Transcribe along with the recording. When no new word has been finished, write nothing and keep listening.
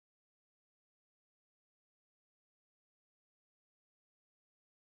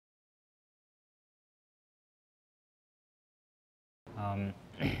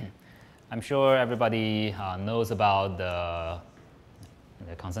I'm sure everybody knows about the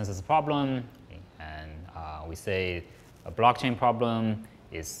consensus problem, and we say a blockchain problem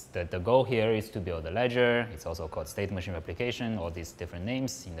is that the goal here is to build a ledger. It's also called state machine replication, all these different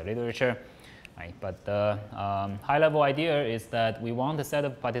names in the literature. Right? But the high-level idea is that we want a set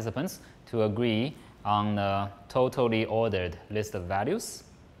of participants to agree on a totally ordered list of values.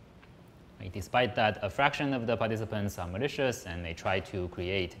 Right? Despite that, a fraction of the participants are malicious and they try to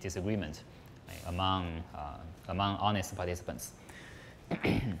create disagreement, right, among honest participants.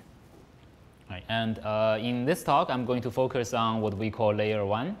 Right, and in this talk, I'm going to focus on what we call layer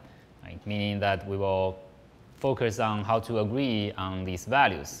 1, right, meaning that we will focus on how to agree on these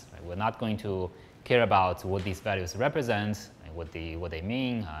values. Right? We're not going to care about what these values represent, right, what they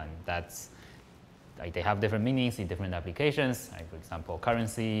mean, and that's like they have different meanings in different applications. Right? For example,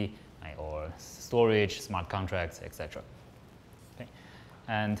 currency, right, or storage, smart contracts, etc. Okay.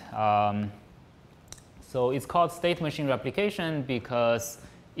 And so it's called state machine replication because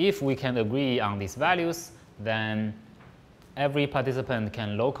if we can agree on these values, then every participant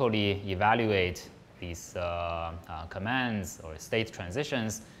can locally evaluate these commands or state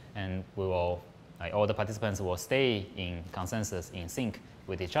transitions, and we will, all the participants will stay in consensus, in sync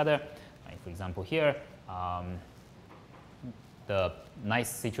with each other. Right? For example, here, the nice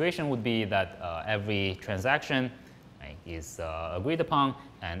situation would be that every transaction, right, is agreed upon,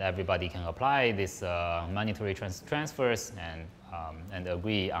 and everybody can apply this monetary transfers and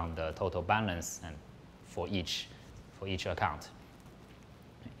agree on the total balance and for each account.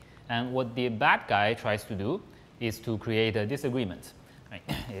 And what the bad guy tries to do is to create a disagreement. Right?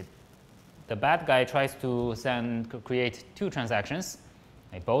 The bad guy tries to create two transactions,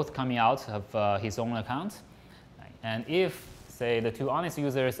 right, both coming out of his own account. Right? And if, say, the two honest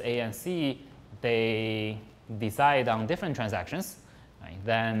users, A and C, they decide on different transactions, right,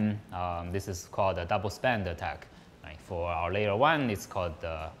 then this is called a double spend attack. Right? For our layer 1, it's called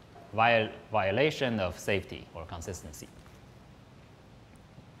the violation of safety or consistency.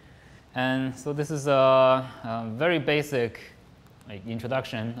 And so this is a very basic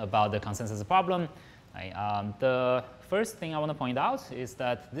introduction about the consensus problem. Right? The first thing I want to point out is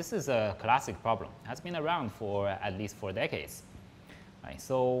that this is a classic problem. It has been around for at least 4 decades. Right?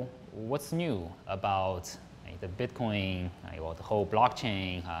 So what's new about the Bitcoin or the whole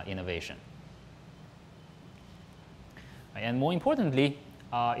blockchain innovation? Right? And more importantly,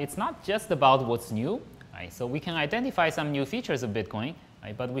 it's not just about what's new. Right? So we can identify some new features of Bitcoin,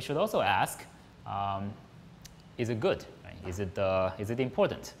 right? But we should also ask, is it good? Right? Is it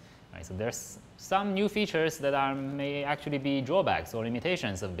important? Right? So there's some new features that may actually be drawbacks or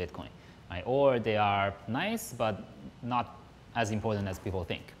limitations of Bitcoin, right? Or they are nice but not as important as people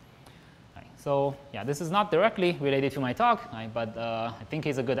think. Right? So yeah, this is not directly related to my talk, right? But I think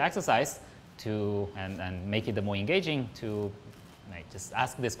it's a good exercise to and make it more engaging to just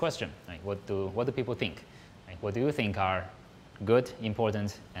ask this question. Right? What do people think? Right? What do you think are good,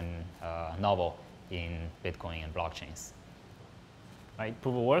 important, and novel in Bitcoin and blockchains? Right?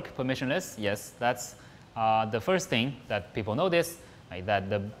 Proof of work, permissionless. Yes, that's the first thing that people notice. Right? That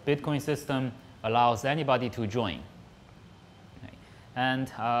the Bitcoin system allows anybody to join. Right?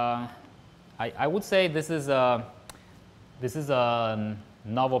 And I would say this is a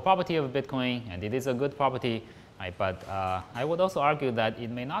novel property of Bitcoin, and it is a good property. Right? But I would also argue that it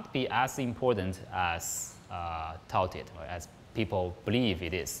may not be as important as touted or as people believe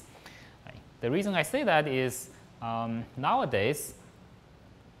it is. Right? The reason I say that is nowadays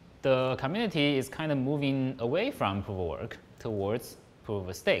the community is kind of moving away from proof of work towards proof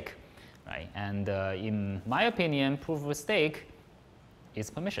of stake. Right? And in my opinion, proof of stake is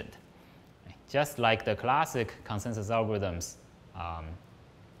permissioned. Right? Just like the classic consensus algorithms,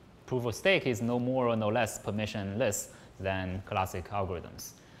 proof of stake is no more or no less permissionless than classic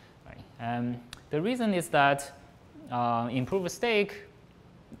algorithms. Right? And the reason is that in proof of stake,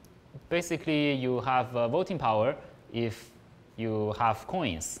 basically you have voting power if you have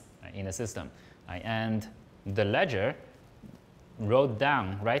coins, right, in the system. Right? And the ledger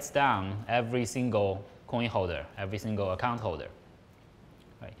writes down every single coin holder, every single account holder.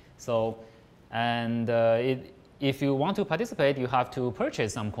 Right? So, and if you want to participate, you have to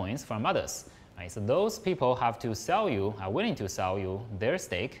purchase some coins from others. Right? So those people have to sell you, are willing to sell you their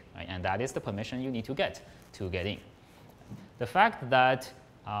stake, right? And that is the permission you need to get in. The fact that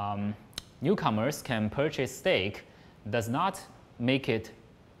newcomers can purchase stake does not make it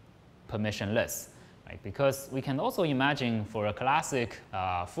permissionless, right? Because we can also imagine for a classic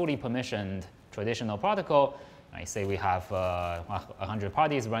fully permissioned traditional protocol, right? Say we have 100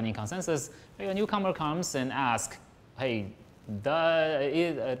 parties running consensus, a newcomer comes and asks, hey,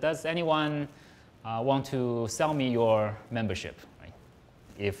 does anyone want to sell me your membership? Right?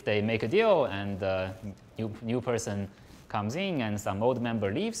 If they make a deal and the new person comes in and some old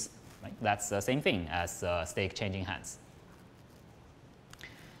member leaves, right? That's the same thing as stake changing hands.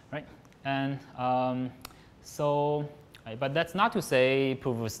 Right? And but that's not to say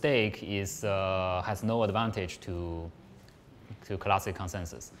proof of stake is, has no advantage to classic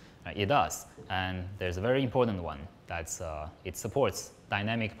consensus. Right? It does, and there's a very important one. That's it supports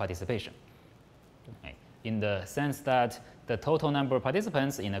dynamic participation. Right? In the sense that the total number of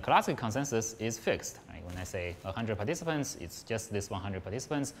participants in a classic consensus is fixed. Right? When I say 100 participants, it's just this 100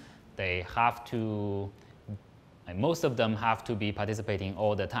 participants. They have to, most of them have to be participating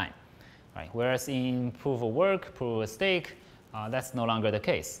all the time. Right? Whereas in proof of work, proof of stake, that's no longer the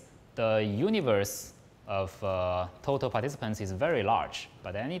case. The universe of total participants is very large,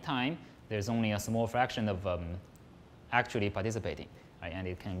 but at any time, there's only a small fraction of actually participating, right? And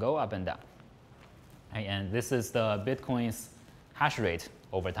it can go up and down. Right? And this is the Bitcoin's hash rate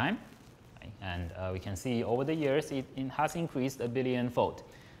over time. Right? And we can see over the years, it has increased 1 billion-fold.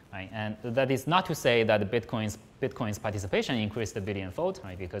 Right? And that is not to say that the Bitcoin's participation increased 1 billion-fold,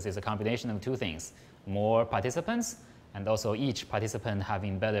 right? Because it's a combination of two things: more participants, and also each participant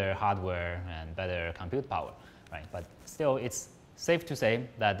having better hardware and better compute power. Right? But still, it's safe to say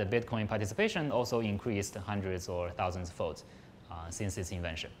that the Bitcoin participation also increased hundreds or thousands of folds since its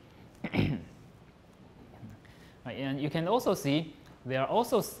invention. Right? And you can also see there are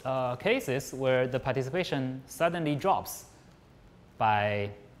also cases where the participation suddenly drops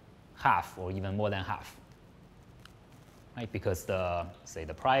by half or even more than half, right? Because say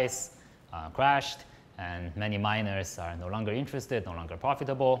the price crashed and many miners are no longer interested, no longer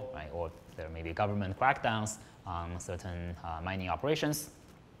profitable, right? Or there may be government crackdowns on certain mining operations.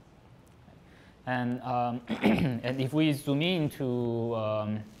 And, and if we zoom in to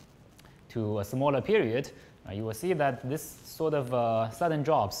a smaller period, you will see that this sort of sudden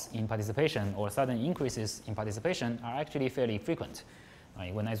drops in participation or sudden increases in participation are actually fairly frequent.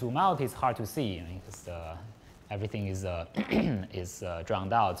 Right? When I zoom out, it's hard to see because everything is, is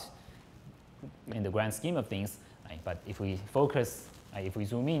drowned out in the grand scheme of things. Right? But if we focus, if we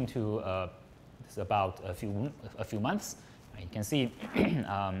zoom into about a few months, you can see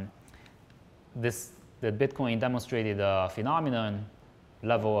the Bitcoin demonstrated a phenomenon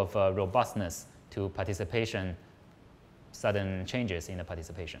level of robustness to participation, sudden changes in the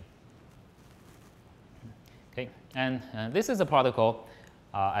participation. Okay, and this is a protocol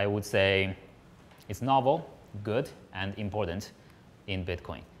I would say it's novel, good, and important in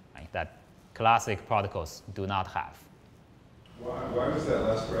Bitcoin, right? That classic protocols do not have. Why was that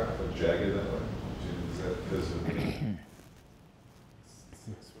last graph jagged that way? Is that because of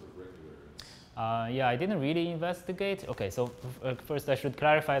sort of regular? Yeah, I didn't really investigate. Okay, so first I should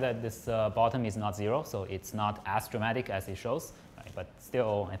clarify that this bottom is not 0, so it's not as dramatic as it shows. Right? But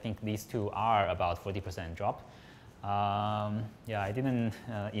still, I think these two are about 40% drop. Yeah, I didn't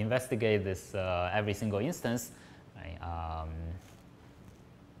investigate this every single instance. Right?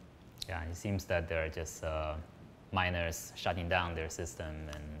 Yeah, it seems that there are just miners shutting down their system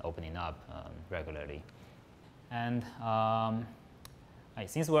and opening up regularly. And right,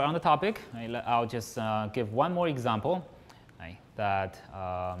 since we're on the topic, I'll just give one more example, right, that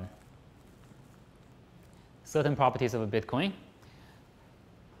certain properties of a Bitcoin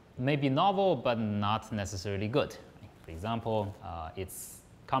may be novel but not necessarily good. For example, it's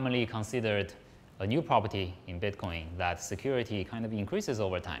commonly considered a new property in Bitcoin that security kind of increases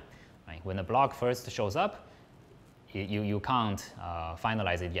over time. Right? When a block first shows up, you can't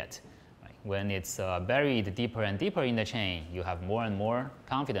finalize it yet. Right? When it's buried deeper and deeper in the chain, you have more and more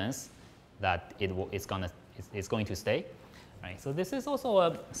confidence that it's going to stay. Right? So this is also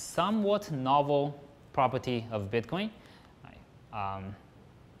a somewhat novel property of Bitcoin. Right?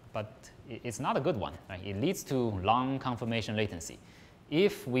 But it's not a good one. Right? It leads to long confirmation latency.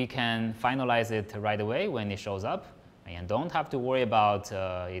 If we can finalize it right away when it shows up and don't have to worry about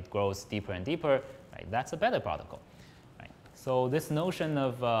it grows deeper and deeper, right? That's a better protocol. Right? So this notion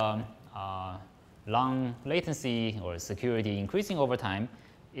of long latency or security increasing over time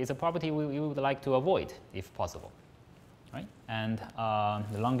is a property we would like to avoid if possible. Right? And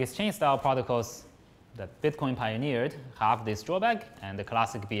the longest chain style protocols that Bitcoin pioneered have this drawback, and the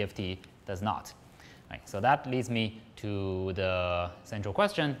classic BFT does not. Right, so that leads me to the central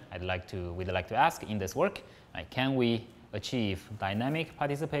question we'd like to ask in this work. Right, can we achieve dynamic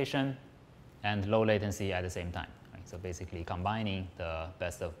participation and low latency at the same time? Right, so basically combining the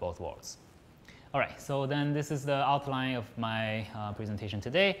best of both worlds. All right, so then this is the outline of my presentation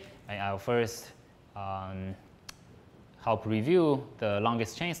today. I'll first help review the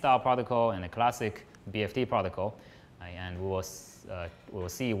longest chain style protocol and the classic BFT protocol, and we will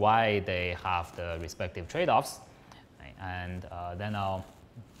see why they have the respective trade-offs, and then I'll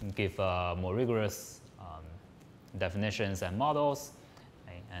give more rigorous definitions and models,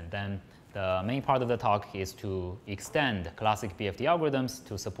 and then the main part of the talk is to extend classic BFT algorithms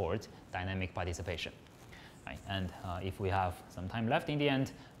to support dynamic participation. And if we have some time left in the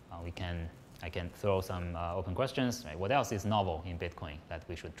end, I can throw some open questions. What else is novel in Bitcoin that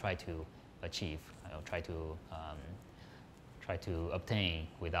we should try to achieve, or try to obtain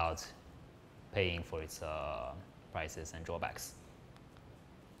without paying for its prices and drawbacks?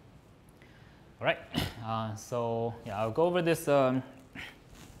 All right. So yeah, I'll go over this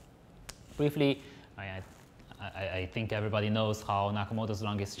briefly. I think everybody knows how Nakamoto's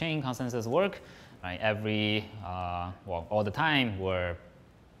longest chain consensus work. Well, all the time we're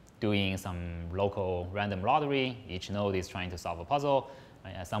doing some local random lottery. Each node is trying to solve a puzzle.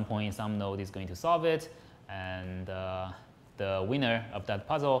 At some point, some node is going to solve it, and the winner of that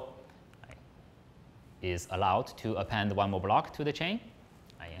puzzle is allowed to append one more block to the chain,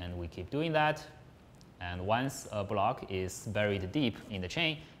 and we keep doing that. And once a block is buried deep in the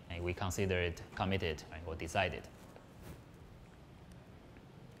chain, we consider it committed, or decided.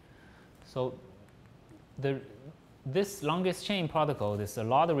 So this longest chain protocol, this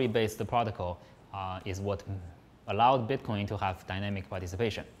lottery-based protocol, is what allowed Bitcoin to have dynamic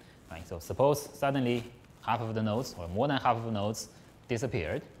participation. So suppose suddenly half of the nodes, or more than half of the nodes,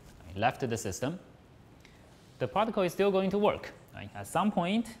 disappeared, left the system. The protocol is still going to work. At some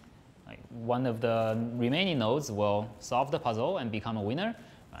point, one of the remaining nodes will solve the puzzle and become a winner,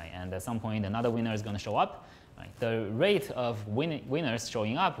 and at some point another winner is going to show up. The rate of winners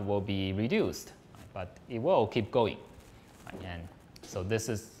showing up will be reduced, but it will keep going. And so this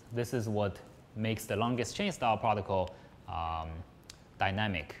is what makes the longest chain style protocol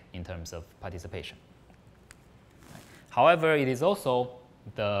dynamic in terms of participation. However, it is also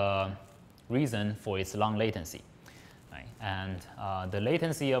the reason for its long latency. And the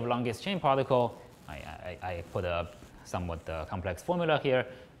latency of longest chain protocol, I put a somewhat complex formula here.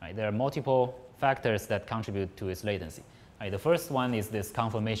 There are multiple factors that contribute to its latency. The first one is this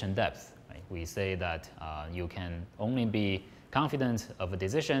confirmation depth. We say that you can only be confident of a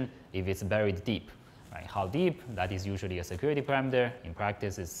decision if it's buried deep. How deep? That is usually a security parameter. In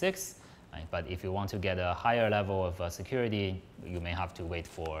practice, it's 6. But if you want to get a higher level of security, you may have to wait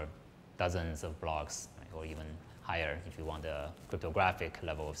for dozens of blocks, or even higher if you want a cryptographic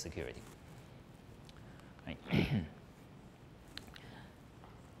level of security.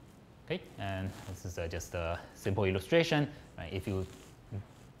 Okay, and this is just a simple illustration.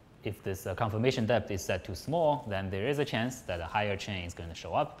 If this confirmation depth is set too small, then there is a chance that a higher chain is going to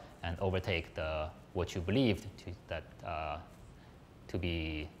show up and overtake what you believed to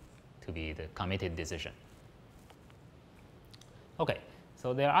be the committed decision. Okay,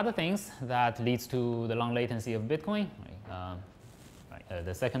 so there are other things that leads to the long latency of Bitcoin.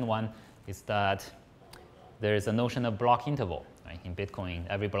 The second one is that there is a notion of block interval. In Bitcoin,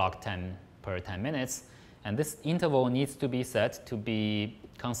 every block per 10 minutes, and this interval needs to be set to be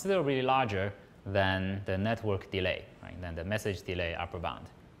considerably larger than the network delay, than the message delay upper bound.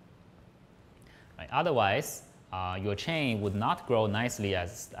 Otherwise, your chain would not grow nicely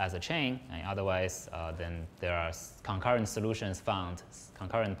as a chain. Otherwise, then there are concurrent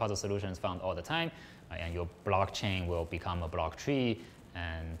puzzle solutions found all the time, and your blockchain will become a block tree,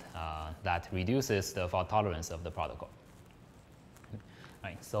 and that reduces the fault tolerance of the protocol.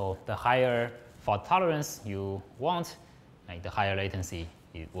 So the higher fault tolerance you want, the higher latency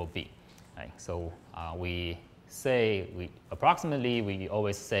it will be. So we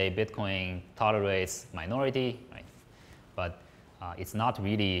always say Bitcoin tolerates minority, but it's not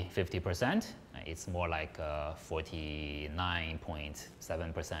really 50%. It's more like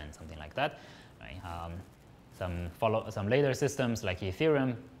 49.7%, something like that. Some later systems like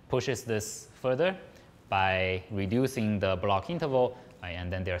Ethereum pushes this further by reducing the block interval,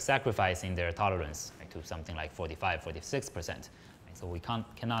 and then they're sacrificing their tolerance to something like 45, 46%. So we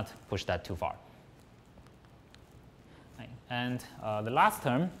cannot push that too far. And the last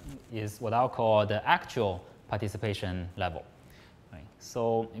term is what I'll call the actual participation level.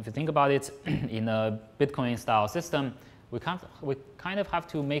 So if you think about it, in a Bitcoin-style system, we kind of have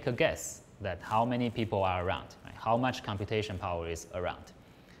to make a guess that how many people are around, how much computation power is around.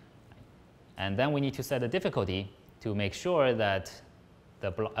 And then we need to set a difficulty to make sure that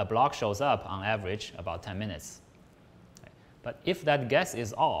a block shows up on average about 10 minutes. But if that guess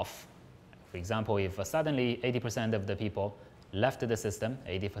is off, for example, if suddenly 80% of the people left the system,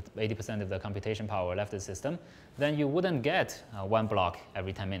 80% of the computation power left the system, then you wouldn't get one block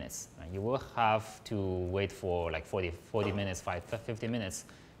every 10 minutes. Right? You will have to wait for like 40 minutes, 50 minutes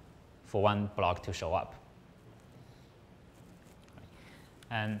for one block to show up. Right?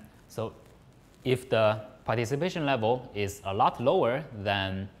 And so if the participation level is a lot lower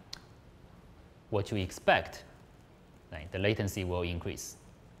than what you expect, right, the latency will increase.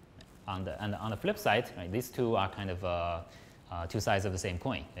 On the flip side, right, these two are kind of two sides of the same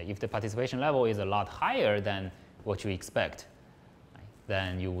coin. If the participation level is a lot higher than what you expect, right,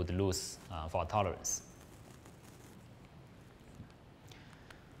 then you would lose fault tolerance.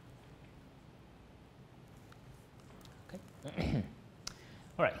 Okay.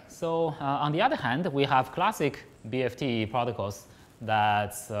 All right. So on the other hand, we have classic BFT protocols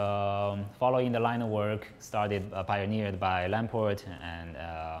that following the line of work pioneered by Lamport and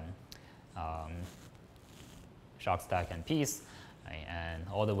Shockstack and Peace, right, and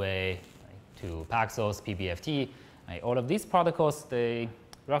all the way to Paxos, PBFT. Right. All of these protocols, they,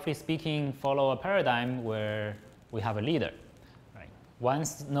 roughly speaking, follow a paradigm where we have a leader. Right. One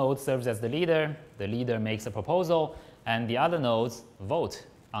node serves as the leader makes a proposal, and the other nodes vote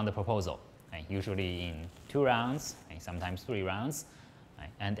on the proposal, right, usually in 2 rounds, right, sometimes 3 rounds. Right.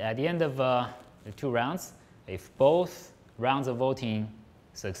 And at the end of the 2 rounds, if both rounds of voting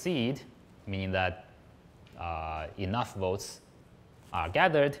succeed, meaning that enough votes are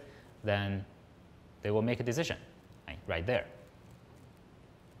gathered, then they will make a decision right there.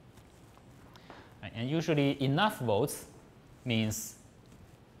 Right, and usually enough votes means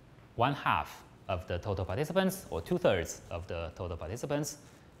 1/2 of the total participants or 2/3 of the total participants.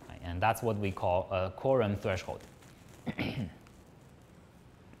 Right, and that's what we call a quorum threshold.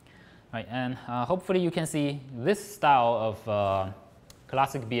 Right, and hopefully you can see this style of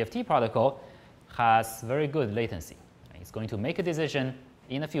classic BFT protocol has very good latency. Right? It's going to make a decision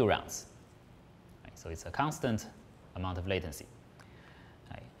in a few rounds. Right? So it's a constant amount of latency.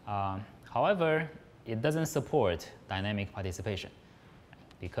 Right? However, it doesn't support dynamic participation, right?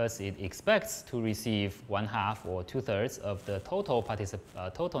 Because it expects to receive 1/2 or 2/3 of the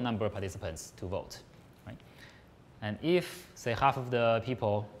total number of participants to vote. Right? And if, say, half of the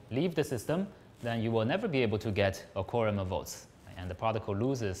people leave the system, then you will never be able to get a quorum of votes, right? And the protocol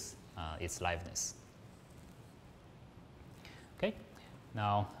loses its liveness. Okay,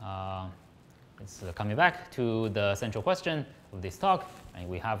 now it's coming back to the central question of this talk. And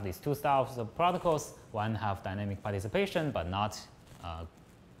we have these 2 styles of protocols. One have dynamic participation, but not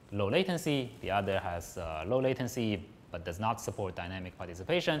low latency. The other has low latency, but does not support dynamic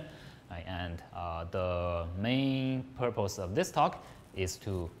participation. Right? And the main purpose of this talk is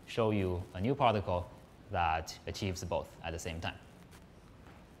to show you a new protocol that achieves both at the same time.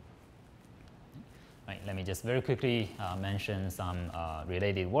 Right, let me just very quickly mention some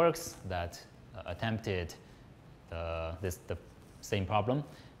related works that attempted the same problem.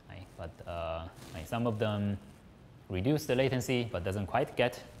 Right, but right, some of them reduce the latency, but doesn't quite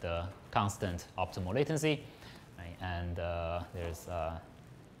get the constant optimal latency. Right, and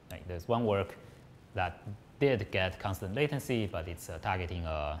there's one work that did get constant latency, but it's targeting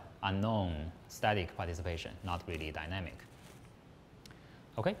unknown static participation, not really dynamic.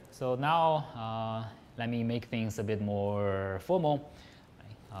 Okay, so now let me make things a bit more formal.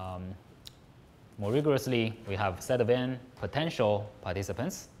 Right? More rigorously, we have set of n potential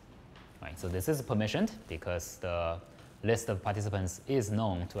participants. Right? So this is permissioned because the list of participants is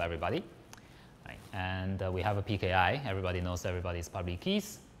known to everybody. Right? And we have a PKI. Everybody knows everybody's public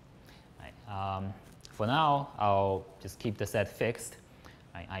keys. Right? For now, I'll just keep the set fixed.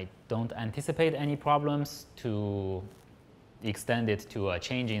 I don't anticipate any problems to extend it to a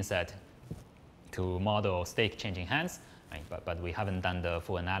changing set to model stake changing hands, right? But we haven't done the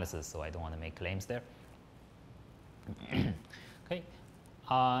full analysis, so I don't want to make claims there. Okay.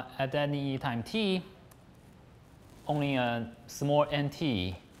 At any time t, only a small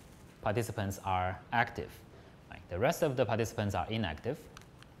nt participants are active. Right? The rest of the participants are inactive.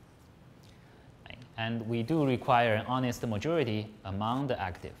 Right? And we do require an honest majority among the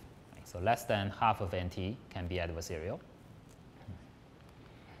active. Right? So less than half of nt can be adversarial.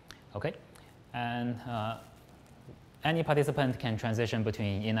 Okay, and any participant can transition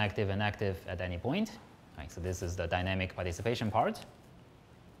between inactive and active at any point. Right, so this is the dynamic participation part.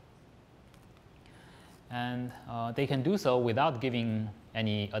 And they can do so without giving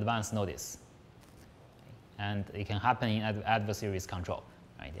any advance notice. And it can happen in adversary's control.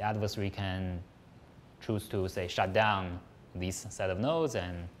 Right? The adversary can choose to, say, shut down this set of nodes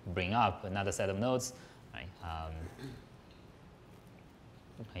and bring up another set of nodes. Right?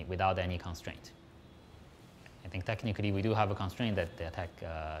 Without any constraint. think technically we do have a constraint that the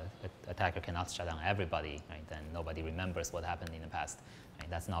attacker cannot shut down everybody, right? Then nobody remembers what happened in the past. Right?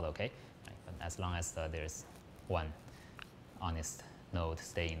 That's not okay. Right? But as long as there's one honest node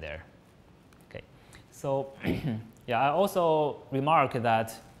staying there. Okay. So yeah, I also remark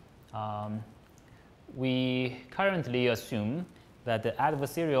that we currently assume that the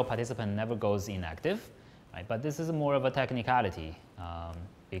adversarial participant never goes inactive, right? But this is more of a technicality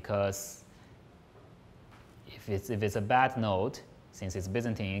because if it's a bad node, since it's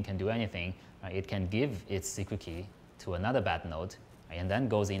Byzantine, it can do anything, right? It can give its secret key to another bad node, right? And then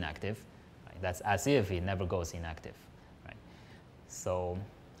goes inactive. Right? That's as if it never goes inactive. Right? So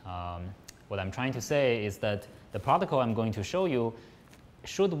what I'm trying to say is that the protocol I'm going to show you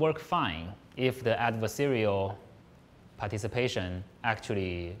should work fine if the adversarial participation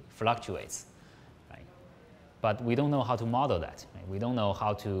actually fluctuates. Right? But we don't know how to model that. Right? We don't know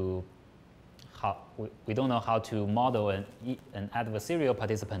how to model an adversarial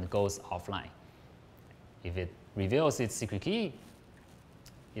participant goes offline. If it reveals its secret key,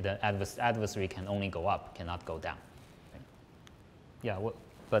 the adversary can only go up, cannot go down. Right?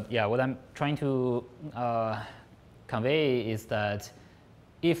 Yeah, what I'm trying to convey is that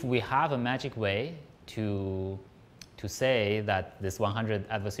if we have a magic way to say that this 100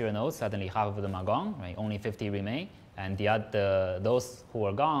 adversarial nodes, suddenly half of them are gone, right? Only 50 remain, and those who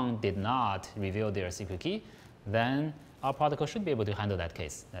are gone did not reveal their secret key, then our protocol should be able to handle that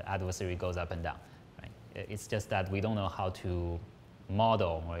case. The adversary goes up and down. Right? It's just that we don't know how to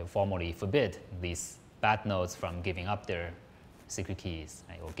model or formally forbid these bad nodes from giving up their secret keys,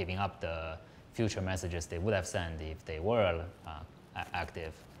 right? Or giving up the future messages they would have sent if they were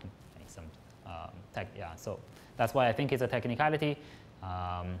active. Right? Yeah, so that's why I think it's a technicality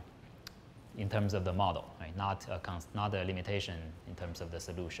in terms of the model, right? Not a limitation in terms of the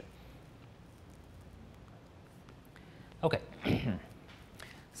solution. Okay.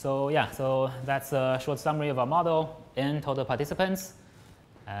 So yeah, so that's a short summary of our model. N total participants,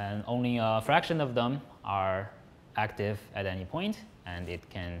 and only a fraction of them are active at any point, and it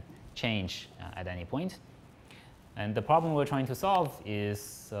can change at any point. And the problem we're trying to solve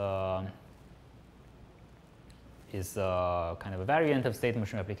is kind of a variant of state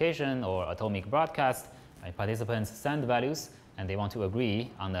machine replication or atomic broadcast. Right? Participants send values, and they want to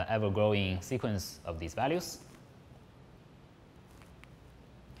agree on the ever-growing sequence of these values.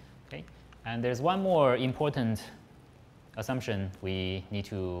 Okay. And there's one more important assumption we need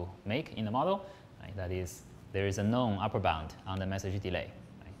to make in the model. Right? That is, there is a known upper bound on the message delay.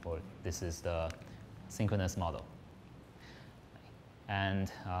 Right? Or this is the synchronous model.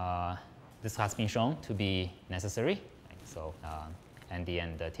 And this has been shown to be necessary. Right? So Andy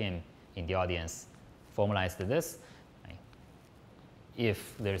and the team in the audience formalized this. Right?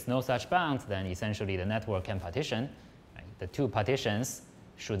 If there's no such bound, then essentially the network can partition. Right? The two partitions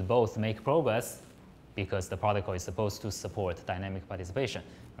should both make progress because the protocol is supposed to support dynamic participation.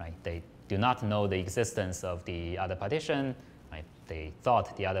 Right? They do not know the existence of the other partition. Right? They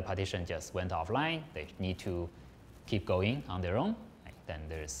thought the other partition just went offline. They need to keep going on their own. Then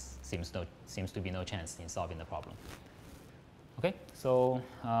there seems to be no chance in solving the problem. Okay, so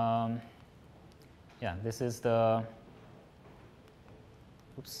yeah, this is the.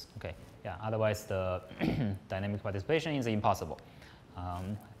 Oops. Okay, yeah. Otherwise, the dynamic participation is impossible. I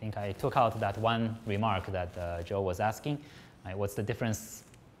think I took out that one remark that Joe was asking. Right, what's the difference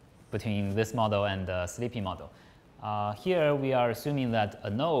between this model and the sleepy model? Here we are assuming that a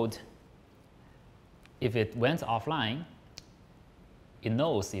node, if it went offline, it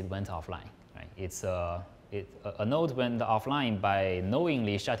knows it went offline. Right? It's a node went offline by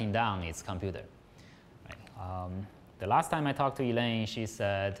knowingly shutting down its computer. Right? The last time I talked to Elaine, she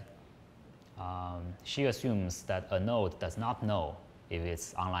said she assumes that a node does not know if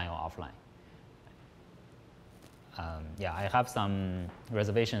it's online or offline. Yeah, I have some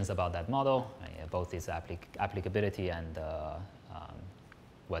reservations about that model, right? Both its applicability and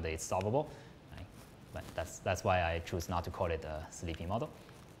whether it's solvable. But that's why I choose not to call it a sleepy model.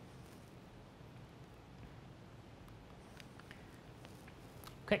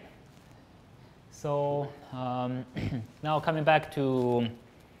 Okay. So now coming back to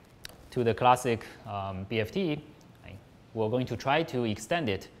the classic BFT, right, we're going to try to extend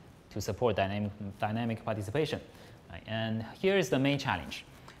it to support dynamic participation. Right? And here is the main challenge.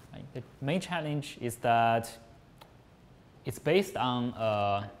 Right? The main challenge is that it's based on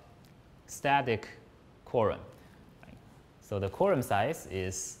a static quorum. Right? So the quorum size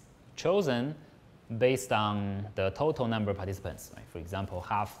is chosen based on the total number of participants. Right? For example,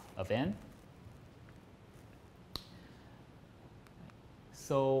 half of n.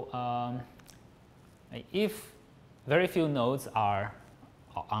 So if very few nodes are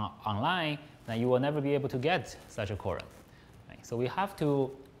online, then you will never be able to get such a quorum. Right? So we have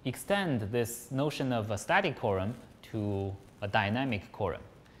to extend this notion of a static quorum to a dynamic quorum.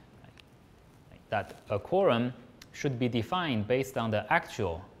 Right? That a quorum should be defined based on the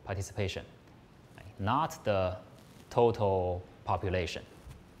actual participation, right? Not the total population.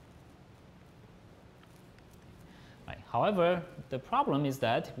 Right. However, the problem is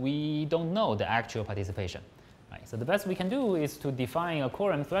that we don't know the actual participation. Right. So the best we can do is to define a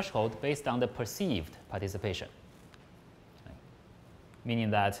quorum threshold based on the perceived participation. Right.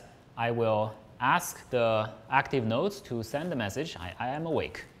 Meaning that I will ask the active nodes to send the message, I am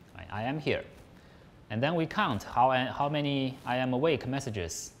awake, right? I am here. And then we count how many I am awake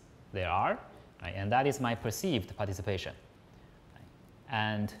messages there are, right? And that is my perceived participation. Right?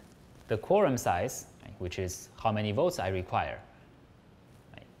 And the quorum size, right, which is how many votes I require,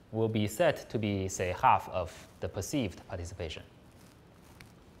 right, will be set to be, say, half of the perceived participation.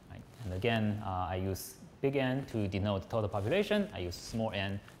 Right? And again, I use big N to denote total population. I use small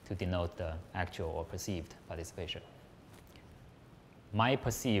n to denote the actual or perceived participation. My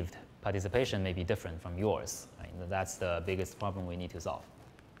perceived participation may be different from yours. Right? That's the biggest problem we need to solve.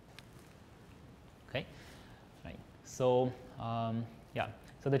 Okay, right. So yeah.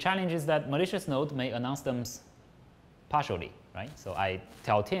 So the challenge is that malicious node may announce them partially. Right. So I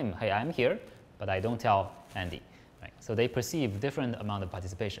tell Tim, hey, I'm here, but I don't tell Andy. Right. So they perceive different amount of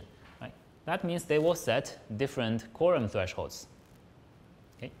participation. Right. That means they will set different quorum thresholds.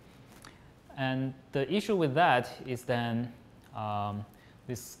 Okay. And the issue with that is then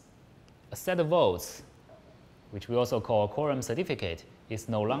this a set of votes, which we also call a quorum certificate, is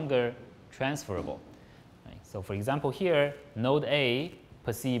no longer transferable. Right? So for example here, node A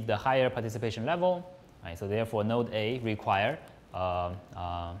perceived the higher participation level. Right? So therefore, node A require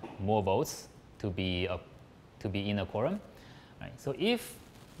more votes to be in a quorum. Right? So if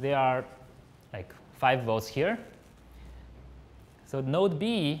there are like 5 votes here, so node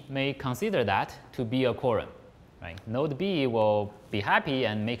B may consider that to be a quorum. Right? Node B will be happy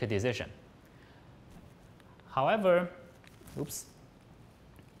and make a decision. However, oops,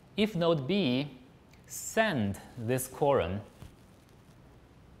 if node B send this quorum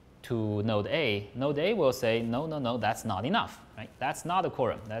to node A will say, no, no, no, that's not enough. Right? That's not a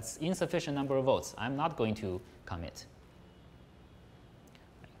quorum. That's insufficient number of votes. I'm not going to commit.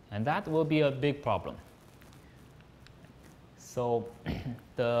 And that will be a big problem. So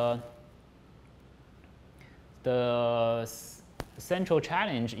the central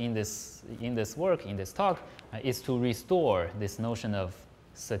challenge in this work, in this talk, is to restore this notion of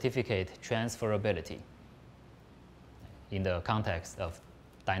certificate transferability in the context of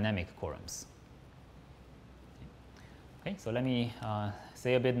dynamic quorums. Okay, so let me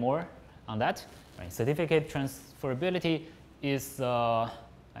say a bit more on that. Right. Certificate transferability is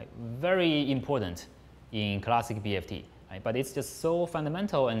very important in classic BFT, right? But it's just so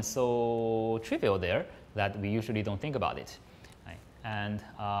fundamental and so trivial there that we usually don't think about it. Right? And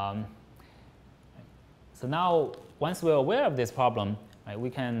so now, once we're aware of this problem, right,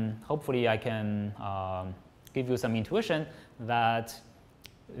 we can, hopefully I can give you some intuition that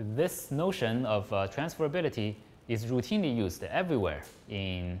this notion of transferability is routinely used everywhere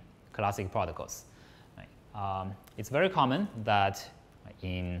in classic protocols. Right? It's very common that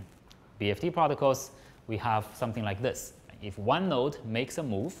in BFT protocols, we have something like this. If one node makes a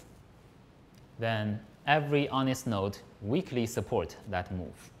move, then every honest node weakly support that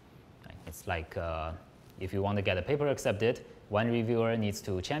move. Right? It's like if you want to get a paper accepted, one reviewer needs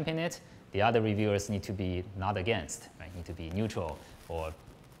to champion it, the other reviewers need to be not against, right? Need to be neutral or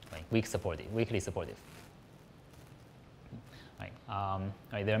like weakly supportive. Right.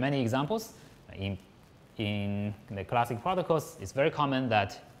 Right. There are many examples. In the classic protocols, it's very common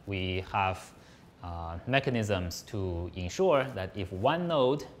that we have mechanisms to ensure that if one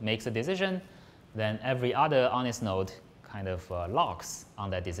node makes a decision, then every other honest node kind of locks on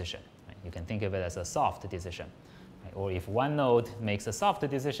that decision. Right? You can think of it as a soft decision. Right? Or if one node makes a soft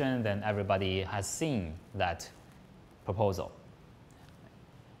decision, then everybody has seen that proposal.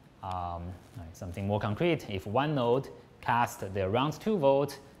 Right, something more concrete, if one node casts their round 2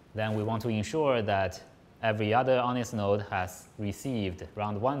 vote, then we want to ensure that every other honest node has received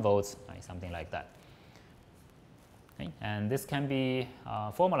round 1 votes, right, something like that. Okay? And this can be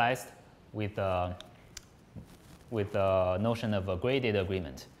formalized with the notion of a graded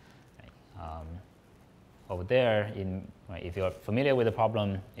agreement. Right? Over there, right, if you're familiar with the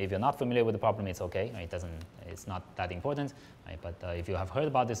problem, if you're not familiar with the problem, it's okay. Right? It's not that important. Right? But if you have heard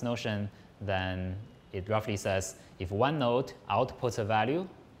about this notion, then it roughly says if one node outputs a value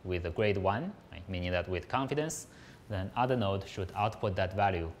with a grade 1, right, meaning that with confidence, then other node should output that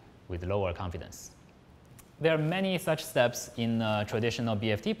value with lower confidence. There are many such steps in a traditional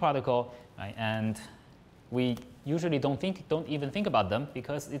BFT protocol, right? And we usually don't even think about them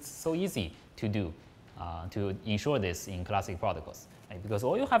because it's so easy to do, to ensure this in classic protocols. Right? Because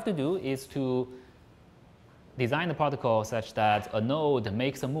all you have to do is to design the protocol such that a node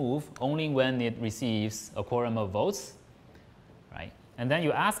makes a move only when it receives a quorum of votes, right? And then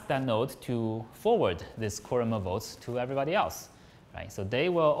you ask that node to forward this quorum of votes to everybody else, right? So they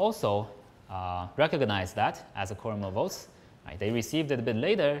will also recognize that as a quorum of votes. Right? They received it a bit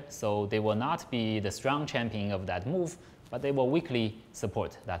later, so they will not be the strong champion of that move, but they will weakly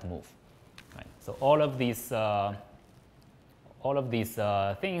support that move. Right? So all of these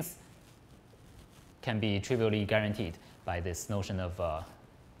things can be trivially guaranteed by this notion of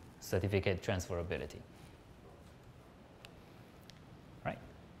certificate transferability. Right?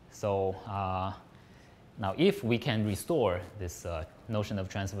 So now if we can restore this notion of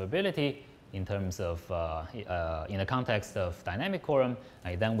transferability in terms of, in the context of dynamic quorum,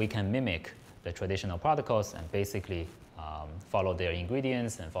 then we can mimic the traditional protocols and basically follow their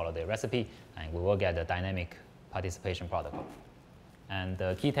ingredients and follow their recipe, and we will get a dynamic participation protocol. And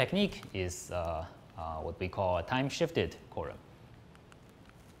the key technique is what we call a time-shifted quorum.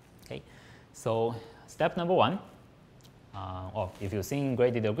 Okay, so step number one, or if you've seen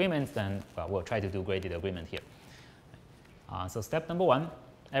graded agreements, then we'll try to do graded agreement here. So step number one,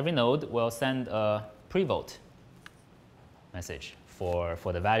 every node will send a pre-vote message for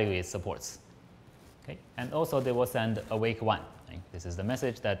the value it supports. Okay, and also they will send awake one. Right? This is the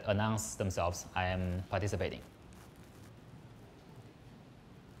message that announces themselves, I am participating.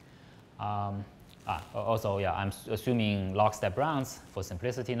 Also, yeah, I'm assuming lockstep rounds for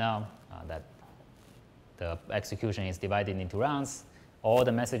simplicity now, that the execution is divided into rounds. All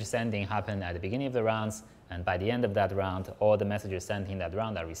the message sending happen at the beginning of the rounds, and by the end of that round, all the messages sent in that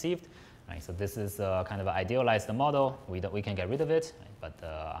round are received. Right, so this is kind of an idealized model. We can get rid of it, right, but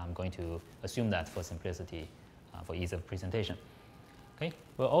I'm going to assume that for simplicity, for ease of presentation. Okay,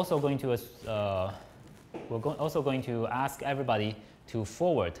 we're also going to ask everybody to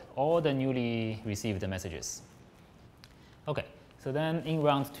forward all the newly received messages. Okay, so then in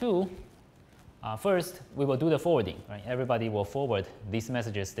round two, first we will do the forwarding. Right? Everybody will forward these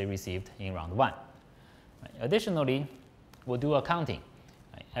messages they received in round one. Right? Additionally, we'll do a counting.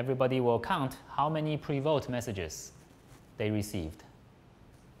 Right? Everybody will count how many pre-vote messages they received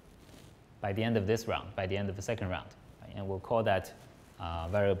by the end of this round, by the end of the second round. Right? And we'll call that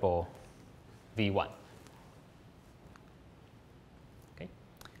variable v1.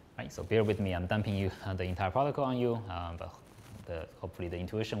 Right, so bear with me, I'm dumping the entire protocol on you, but hopefully the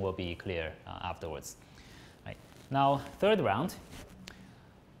intuition will be clear afterwards. Right. Now, third round,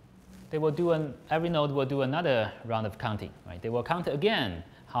 they will do every node will do another round of counting. Right? They will count again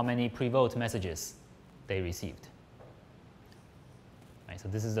how many pre-vote messages they received. Right, so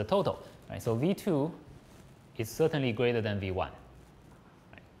this is the total. Right? So V2 is certainly greater than V1,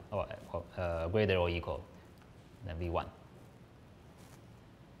 right? Or greater or equal than V1.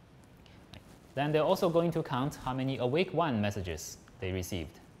 Then they're also going to count how many awake one messages they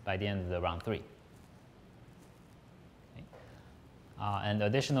received by the end of the round three. Okay. And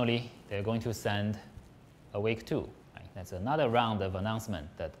additionally, they're going to send awake two. Right? That's another round of announcement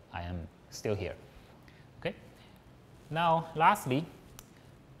that I am still here. Okay. Now, lastly,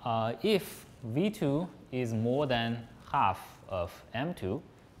 if V2 is more than half of M2,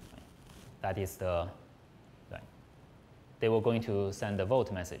 right, that is they were going to send a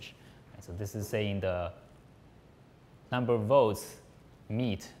vote message. So this is saying the number of votes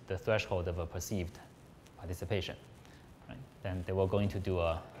meet the threshold of a perceived participation. Right? Then they were going to do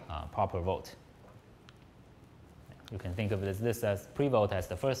a proper vote. You can think of this as pre-vote as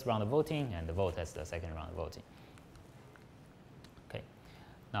the first round of voting and the vote as the second round of voting. Okay.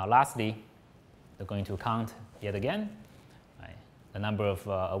 Now lastly, they're going to count yet again. Right? The number of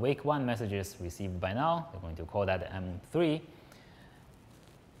awake one messages received by now. They're going to call that M3.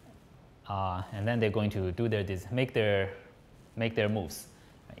 And then they're going to do make their moves.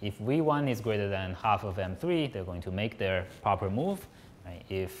 If V1 is greater than half of M3, they're going to make their proper move. Right?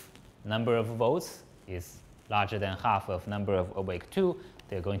 If number of votes is larger than half of number of awake 2,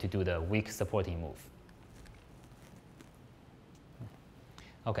 they're going to do the weak supporting move.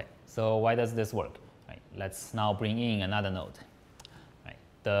 Okay, so why does this work? Right? Let's now bring in another node. Right?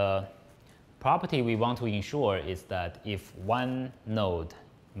 The property we want to ensure is that if one node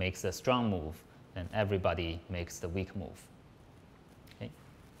makes a strong move, then everybody makes the weak move. Okay.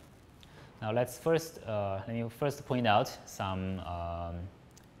 Now let me first point out some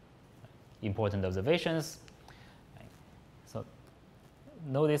important observations. Right.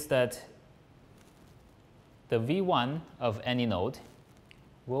 notice that the V1 of any node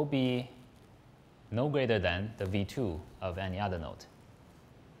will be no greater than the V2 of any other node.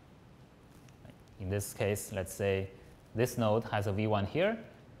 In this case, let's say this node has a V1 here.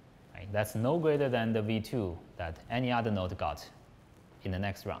 Right? That's no greater than the V2 that any other node got in the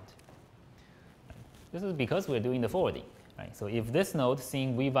next round. Right? This is because we're doing the forwarding. Right? So if this node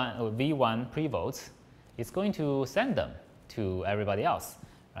seeing V1 pre-votes, it's going to send them to everybody else.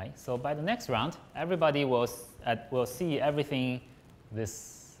 Right? So by the next round, everybody will see everything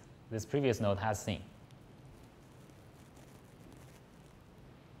this previous node has seen.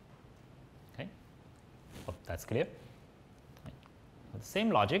 Okay, hope that's clear. Right. With the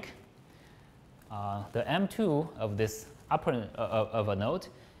same logic, the M2 of this upper of a node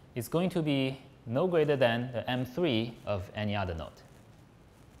is going to be no greater than the M3 of any other node.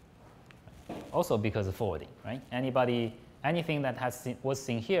 Right. Also because of forwarding, right? Anything that was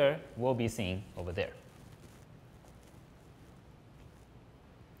seen here will be seen over there.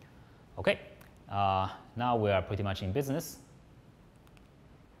 Okay, now we are pretty much in business.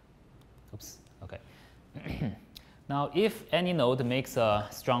 Oops, okay. Now, if any node makes a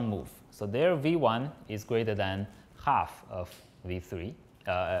strong move, so their V1 is greater than half of V3,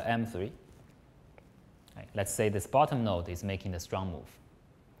 M3. Right, let's say this bottom node is making the strong move.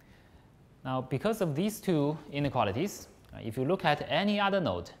 Now, because of these two inequalities, if you look at any other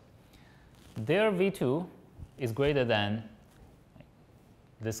node, their V2 is greater than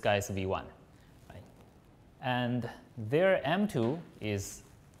this guy's V1. Right? And their M2 is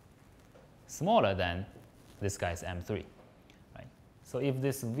smaller than this guy's M3. Right? So if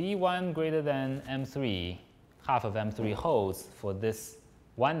this V1 greater than M3, half of M3 holds for this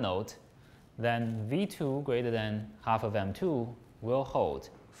one node, then V2 greater than half of M2 will hold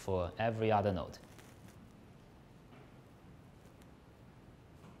for every other node.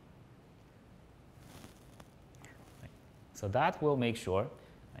 Right? So that will make sure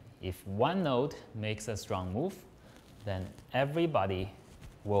if one node makes a strong move, then everybody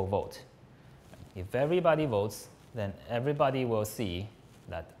will vote. If everybody votes, then everybody will see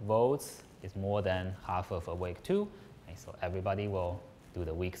that votes is more than half of awake 2, so everybody will do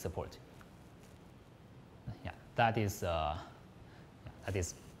the weak support. Yeah, that is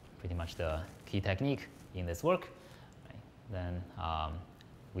pretty much the key technique in this work. Right? Then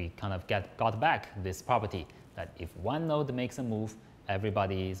we kind of got back this property that if one node makes a move,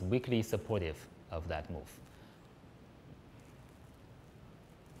 everybody is weakly supportive of that move.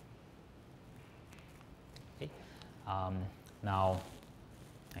 Okay. Now,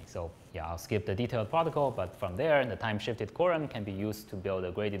 so yeah, I'll skip the detailed protocol, but from there, the time-shifted quorum can be used to build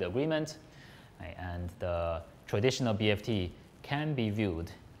a graded agreement, right? And the traditional BFT can be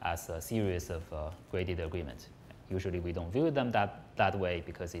viewed as a series of graded agreements. Usually, we don't view them that way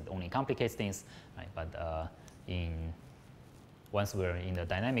because it only complicates things, right? But once we're in a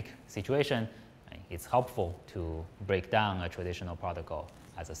dynamic situation, right, it's helpful to break down a traditional protocol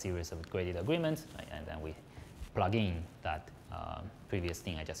as a series of graded agreements, right, and then we plug in that previous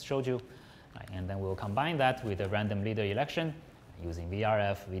thing I just showed you, right, and then we'll combine that with a random leader election using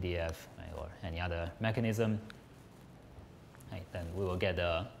VRF, VDF, right, or any other mechanism. Right, then we will get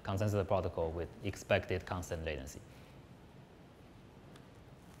a consensus protocol with expected constant latency.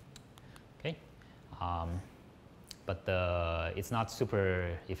 Okay. But it's not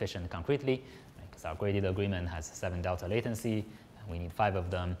super efficient concretely, because our graded agreement has 7 delta latency, and we need 5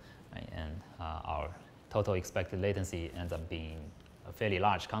 of them, right, and our total expected latency ends up being a fairly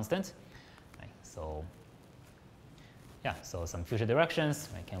large constant. Right? So yeah, so some future directions,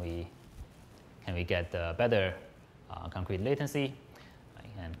 right? Can we get better concrete latency? Right?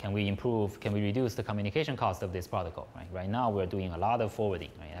 And can we reduce the communication cost of this protocol? Right? Right now we're doing a lot of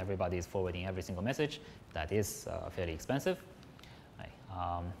forwarding. Right? Everybody is forwarding every single message. That is fairly expensive. Right?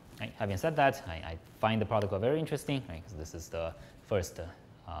 Right? Having said that, I find the protocol very interesting, right? Because this is the first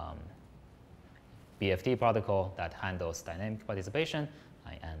BFT protocol that handles dynamic participation,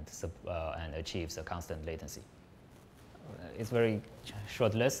 right, and achieves a constant latency. It's a very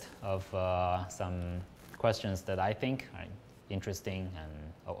short list of some questions that I think are interesting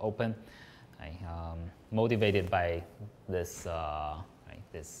and open, right, motivated by this, right,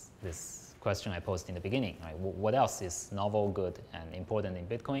 this question I posed in the beginning. Right? What else is novel, good, and important in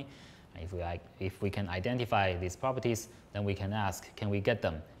Bitcoin? If we can identify these properties, then we can ask, can we get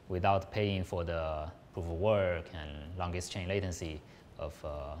them without paying for the proof of work and longest chain latency of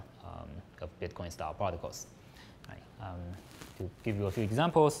Bitcoin-style protocols? Right. To give you a few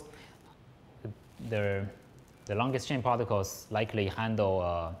examples, the longest chain protocols likely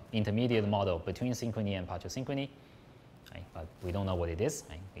handle intermediate model between synchrony and partial synchrony. right? But we don't know what it is.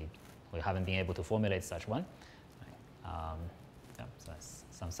 Right? We haven't been able to formulate such one. Right? Yeah,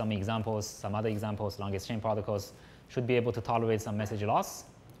 so some examples, some other examples, longest chain protocols should be able to tolerate some message loss,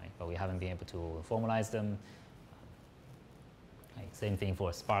 right? But we haven't been able to formalize them. Right? Same thing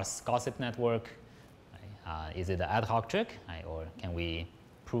for sparse gossip network. Right? Is it an ad hoc trick, right? Or can we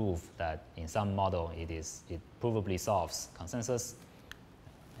prove that in some model it provably solves consensus?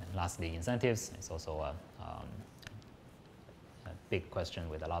 And lastly, incentives. It's also a big question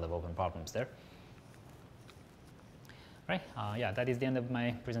with a lot of open problems there. Right, yeah, that is the end of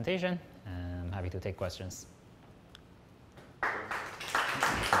my presentation. I'm happy to take questions.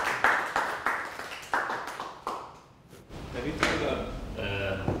 Have you thought about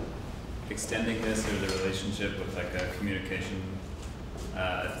extending this or the relationship with like a communication,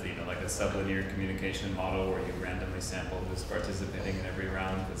 like a sublinear communication model where you randomly sample who's participating in every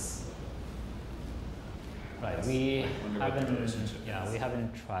round? Right, we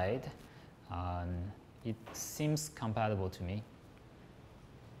haven't tried. It seems compatible to me.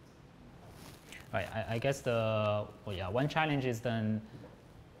 Right, I guess one challenge is then,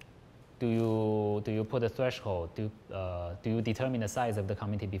 do you put a threshold? Do you determine the size of the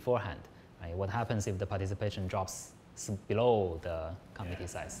committee beforehand? Right? What happens if the participation drops below the committee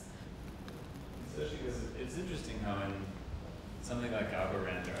size? Especially because it's interesting how in something like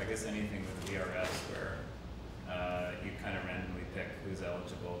Algorand, or I guess anything with VRS, where you kind of randomly pick who's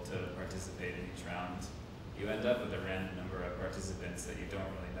eligible to participate in each round, you end up with a random number of participants that you don't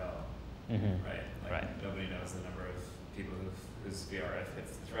really know, right? Like nobody knows the number of people whose VRF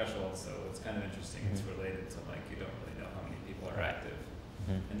hits the threshold, so it's kind of interesting. It's related to like you don't really know how many people are active.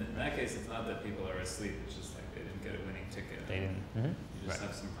 And in that case, it's not that people are asleep, it's just like they didn't get a winning ticket. They didn't. You just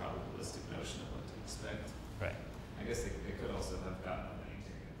have some probabilistic notion of what to expect. Right. I guess they could also have gotten a winning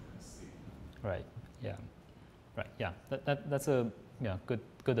ticket and sleep. Right, yeah. Right, yeah, that's a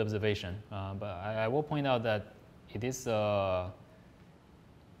good observation. But I will point out that it is, I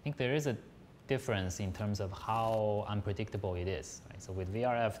think there is a difference in terms of how unpredictable it is. Right? So with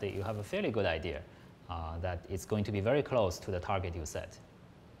VRF, you have a fairly good idea that it's going to be very close to the target you set,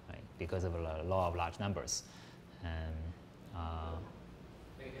 right? Because of a law of large numbers. And I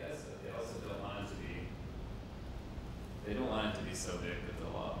guess they also don't want it to be, they don't want it to be so big that the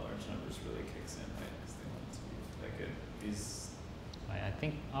law of large numbers really kicks in, right? Because they want it to be like these. I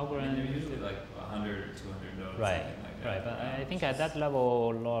think Algorand. They're usually like 100 or 200 nodes. Right, like that, right. But I think at that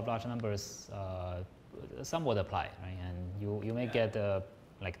level, law of large numbers somewhat apply, right? And you may get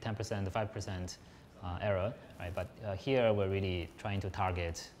like 10%, 5% error, right? But here we're really trying to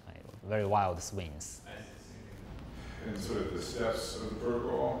target very wild swings. And sort of the steps of the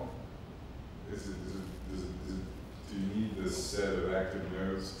protocol, do you need this set of active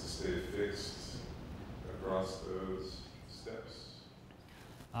nodes to stay fixed across those steps?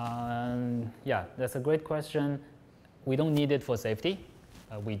 Yeah, that's a great question. We don't need it for safety.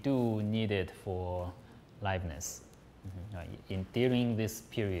 We do need it for liveness. During this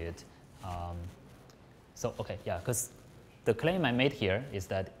period. So, okay, yeah, because the claim I made here is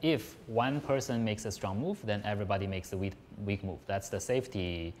that if one person makes a strong move, then everybody makes a weak move. That's the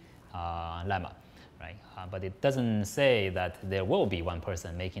safety lemma, right? But it doesn't say that there will be one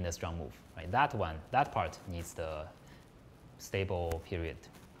person making a strong move, right? That part needs the stable period,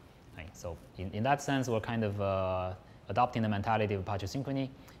 right? So in that sense, we're kind of adopting the mentality of partial synchrony,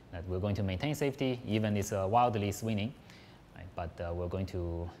 that we're going to maintain safety, even it's wildly swinging, right? But we're going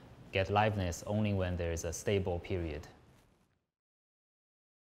to get liveness only when there is a stable period.